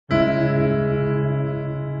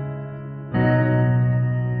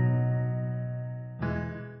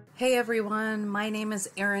Hey everyone, my name is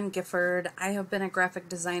Erin Gifford. I have been a graphic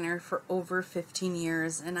designer for over 15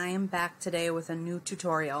 years and I am back today with a new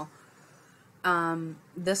tutorial.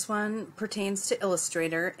 This one pertains to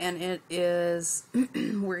Illustrator and it is,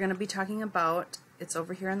 we're going to be talking about, it's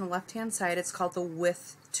over here on the left hand side, it's called the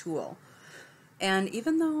width tool. And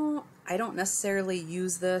even though I don't necessarily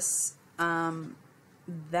use this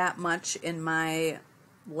that much in my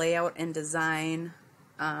layout and design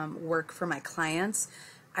work for my clients,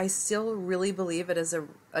 I still really believe it is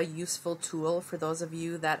a useful tool for those of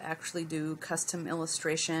you that actually do custom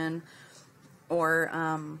illustration or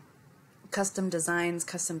custom designs,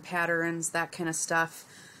 custom patterns, that kind of stuff.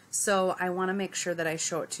 So I want to make sure that I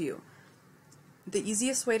show it to you. The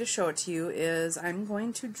easiest way to show it to you is I'm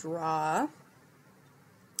going to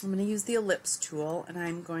use the ellipse tool and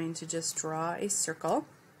I'm going to just draw a circle.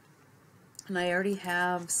 And I already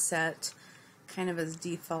have set kind of as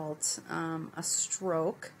default a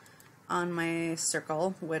stroke on my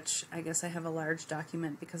circle, which I guess I have a large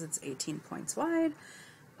document because it's 18 points wide,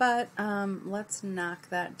 but let's knock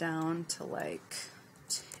that down to like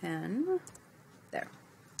 10 there.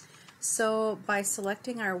 So by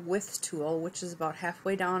selecting our width tool, which is about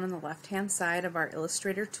halfway down on the left hand side of our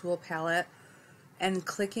Illustrator tool palette, and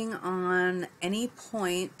clicking on any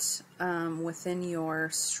point within your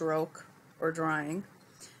stroke or drawing,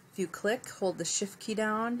 if you click, hold the shift key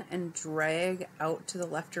down and drag out to the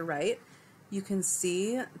left or right, you can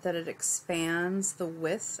see that it expands the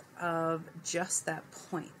width of just that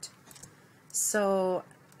point. So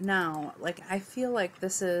now, like, I feel like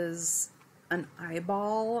this is an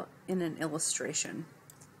eyeball in an illustration.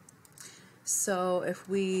 So if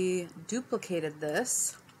we duplicated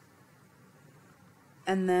this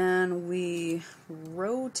and then we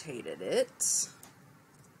rotated it,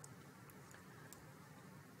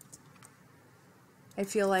 I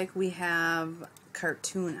feel like we have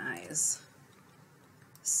cartoon eyes.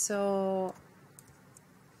 So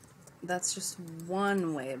that's just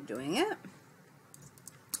one way of doing it.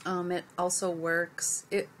 It also works,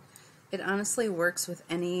 it honestly works with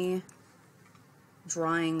any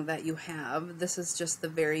drawing that you have. This is just the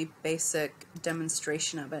very basic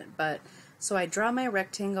demonstration of it. But so I draw my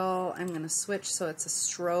rectangle, I'm going to switch so it's a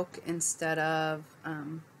stroke instead of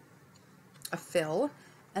a fill.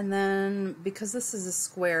 And then, because this is a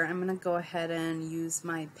square, I'm going to go ahead and use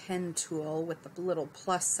my pen tool with the little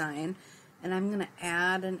plus sign, and I'm going to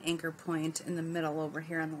add an anchor point in the middle over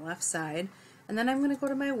here on the left side. And then I'm going to go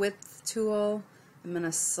to my width tool, I'm going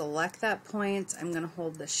to select that point, I'm going to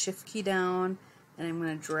hold the shift key down, and I'm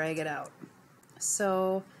going to drag it out.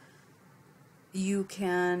 So you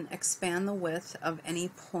can expand the width of any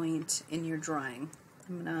point in your drawing.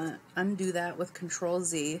 I'm going to undo that with Control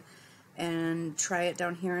Z and try it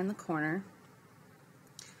down here in the corner.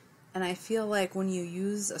 And I feel like when you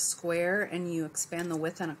use a square and you expand the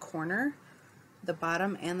width on a corner, the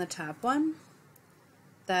bottom and the top one,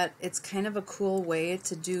 that it's kind of a cool way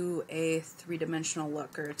to do a three-dimensional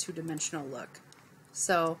look or a two-dimensional look.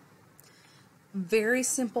 So very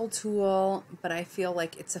simple tool, but I feel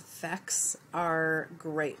like its effects are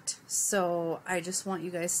great. So I just want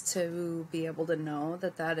you guys to be able to know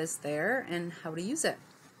that that is there and how to use it.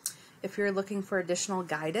 If you're looking for additional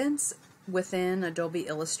guidance within Adobe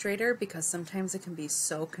Illustrator, because sometimes it can be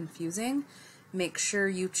so confusing, make sure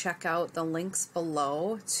you check out the links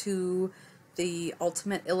below to the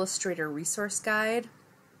Ultimate Illustrator Resource Guide,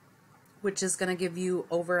 which is going to give you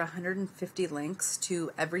over 150 links to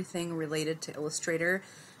everything related to Illustrator,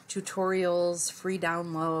 tutorials, free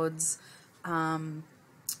downloads.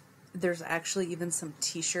 There's actually even some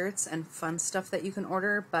t-shirts and fun stuff that you can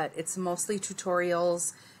order, but it's mostly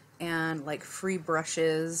tutorials and like free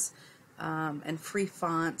brushes and free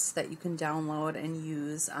fonts that you can download and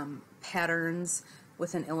use, patterns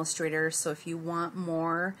within Illustrator. So if you want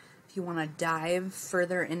more, if you want to dive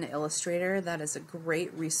further into Illustrator, that is a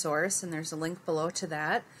great resource, and there's a link below to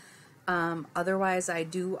that. Otherwise, I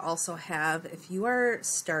do also have, if you are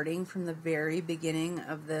starting from the very beginning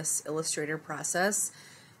of this Illustrator process,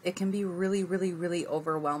 it can be really, really, really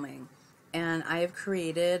overwhelming. And I have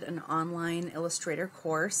created an online Illustrator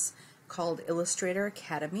course called Illustrator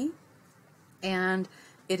Academy, and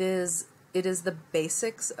it is the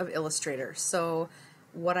basics of Illustrator. So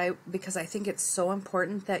because I think it's so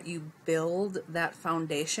important that you build that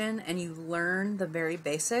foundation and you learn the very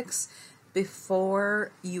basics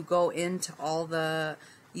before you go into all the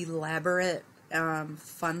elaborate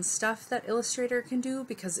fun stuff that Illustrator can do,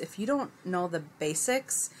 because if you don't know the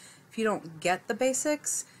basics, if you don't get the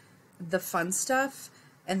basics, the fun stuff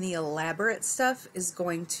and the elaborate stuff is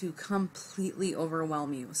going to completely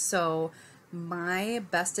overwhelm you. So my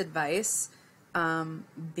best advice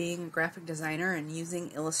being a graphic designer and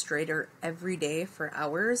using Illustrator every day for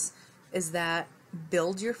hours is that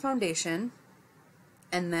build your foundation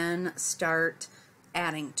and then start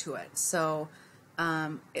adding to it. So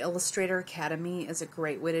Illustrator Academy is a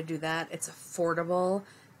great way to do that. It's affordable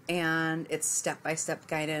and it's step-by-step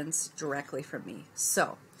guidance directly from me.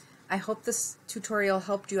 So I hope this tutorial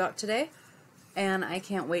helped you out today, and I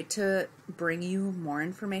can't wait to bring you more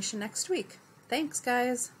information next week. Thanks,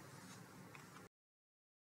 guys.